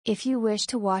If you wish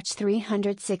to watch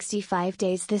 365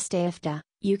 days this day Afdah,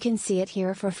 you can see it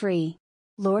here for free.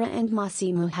 Laura and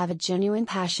Massimo have a genuine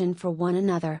passion for one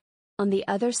another. On the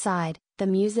other side, the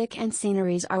music and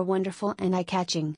sceneries are wonderful and eye-catching.